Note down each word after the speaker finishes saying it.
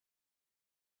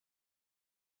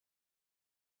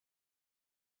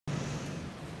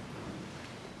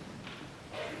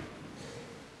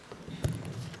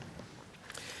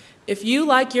If you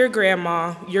like your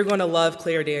grandma, you're gonna love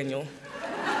Claire Daniel.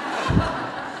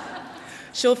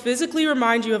 She'll physically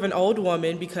remind you of an old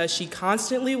woman because she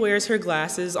constantly wears her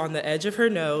glasses on the edge of her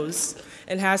nose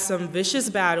and has some vicious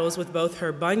battles with both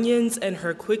her bunions and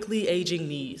her quickly aging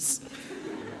knees.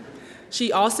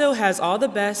 She also has all the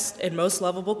best and most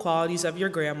lovable qualities of your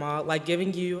grandma, like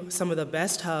giving you some of the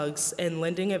best hugs and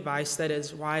lending advice that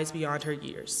is wise beyond her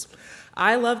years.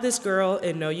 I love this girl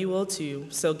and know you will too,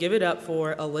 so give it up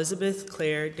for Elizabeth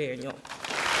Claire Daniel.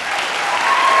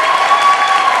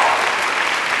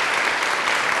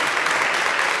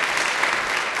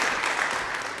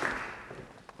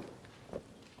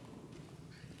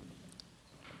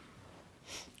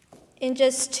 In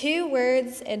just 2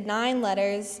 words and 9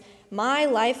 letters, my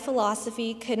life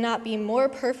philosophy could not be more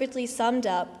perfectly summed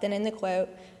up than in the quote,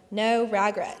 "No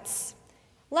regrets."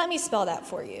 Let me spell that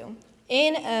for you.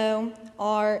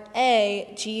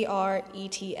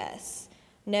 N-O-R-A-G-R-E-T-S.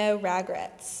 No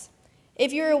regrets.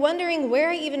 If you were wondering where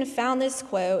I even found this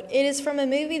quote, it is from a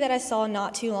movie that I saw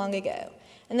not too long ago,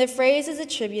 and the phrase is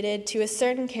attributed to a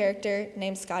certain character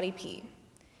named Scotty P.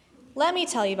 Let me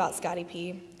tell you about Scotty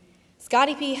P.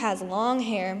 Scotty P has long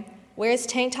hair, wears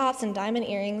tank tops and diamond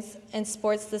earrings, and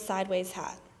sports the sideways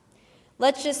hat.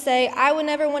 Let's just say I would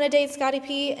never want to date Scotty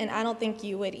P, and I don't think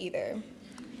you would either.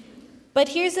 But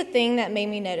here's the thing that made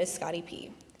me notice Scotty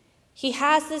P. He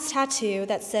has this tattoo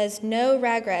that says "No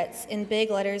regrets" in big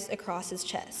letters across his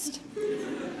chest.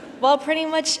 While pretty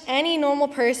much any normal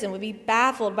person would be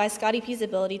baffled by Scotty P's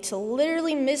ability to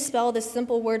literally misspell the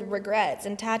simple word regrets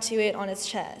and tattoo it on his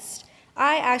chest,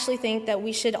 I actually think that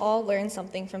we should all learn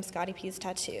something from Scotty P's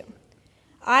tattoo.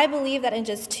 I believe that in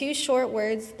just 2 short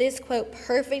words, this quote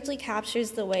perfectly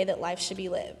captures the way that life should be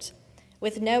lived,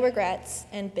 with no regrets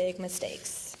and big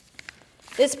mistakes.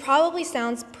 This probably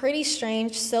sounds pretty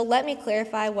strange, so let me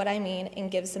clarify what I mean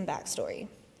and give some backstory.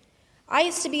 I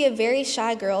used to be a very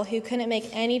shy girl who couldn't make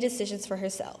any decisions for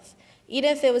herself,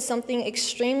 even if it was something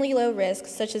extremely low risk,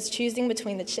 such as choosing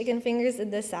between the chicken fingers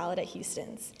and the salad at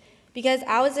Houston's, because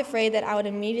I was afraid that I would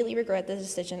immediately regret the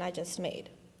decision I just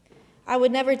made. I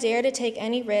would never dare to take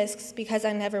any risks because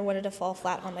I never wanted to fall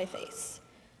flat on my face.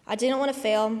 I didn't want to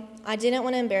fail, I didn't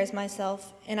want to embarrass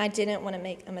myself, and I didn't want to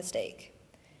make a mistake.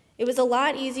 It was a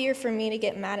lot easier for me to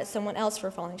get mad at someone else for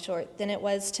falling short than it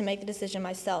was to make the decision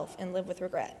myself and live with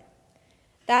regret.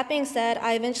 That being said,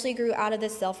 I eventually grew out of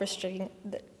this self-restricting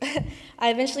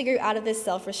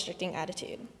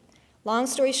attitude. Long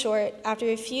story short, after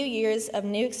a few years of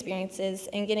new experiences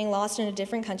and getting lost in a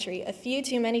different country a few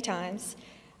too many times,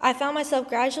 I found myself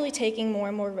gradually taking more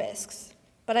and more risks,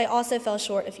 but I also fell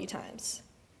short a few times.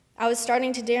 I was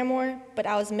starting to dare more, but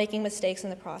I was making mistakes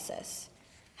in the process.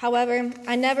 However,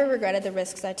 I never regretted the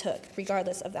risks I took,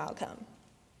 regardless of the outcome.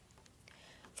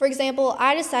 For example,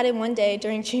 I decided one day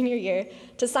during junior year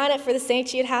to sign up for the St.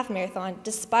 Jude Half Marathon,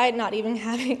 despite not even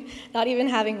having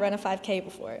run a 5K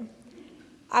before.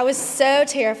 I was so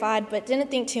terrified, but didn't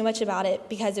think too much about it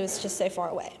because it was just so far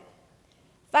away.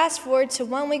 Fast forward to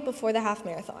 1 week before the half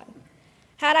marathon.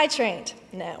 Had I trained?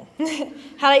 No.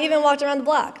 Had I even walked around the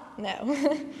block? No.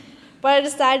 But I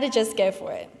decided to just go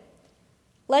for it.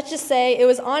 Let's just say it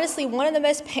was honestly one of the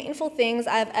most painful things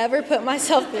I've ever put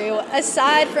myself through,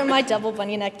 aside from my double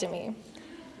bunionectomy.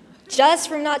 Just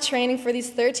from not training for these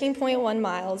 13.1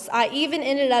 miles, I even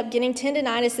ended up getting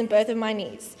tendinitis in both of my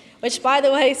knees, which, by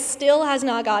the way, still has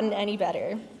not gotten any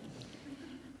better.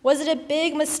 Was it a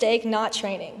big mistake not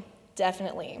training?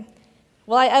 Definitely.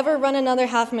 Will I ever run another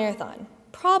half marathon?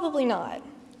 Probably not.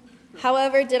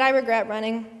 However, did I regret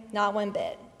running? Not one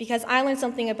bit, because I learned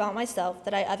something about myself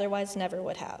that I otherwise never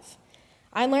would have.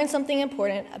 I learned something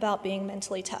important about being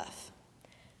mentally tough.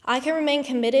 I can remain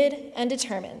committed and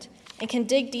determined and can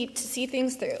dig deep to see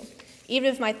things through, even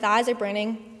if my thighs are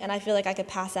burning and I feel like I could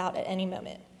pass out at any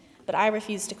moment, but I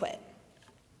refuse to quit.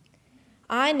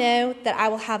 I know that I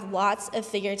will have lots of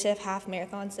figurative half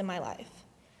marathons in my life,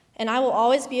 and I will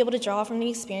always be able to draw from the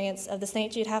experience of the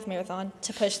St. Jude Half Marathon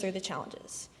to push through the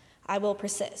challenges. I will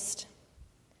persist.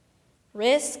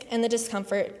 Risk and the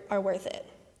discomfort are worth it.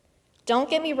 Don't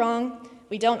get me wrong,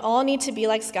 we don't all need to be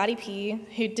like Scotty P,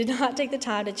 who did not take the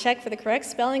time to check for the correct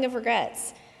spelling of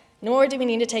regrets, nor do we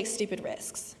need to take stupid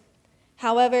risks.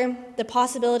 However, the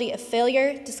possibility of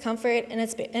failure, discomfort, and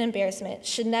embarrassment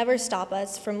should never stop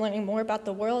us from learning more about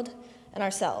the world and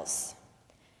ourselves.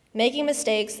 Making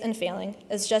mistakes and failing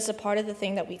is just a part of the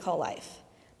thing that we call life.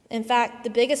 In fact, the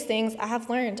biggest things I have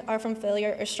learned are from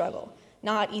failure or struggle,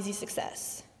 not easy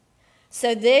success.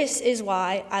 So this is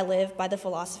why I live by the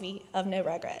philosophy of no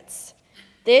regrets.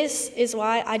 This is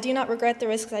why I do not regret the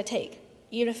risks I take,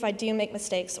 even if I do make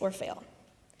mistakes or fail.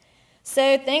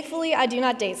 So thankfully, I do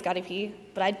not date Scotty P,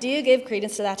 but I do give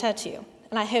credence to that tattoo,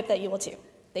 and I hope that you will too.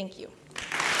 Thank you.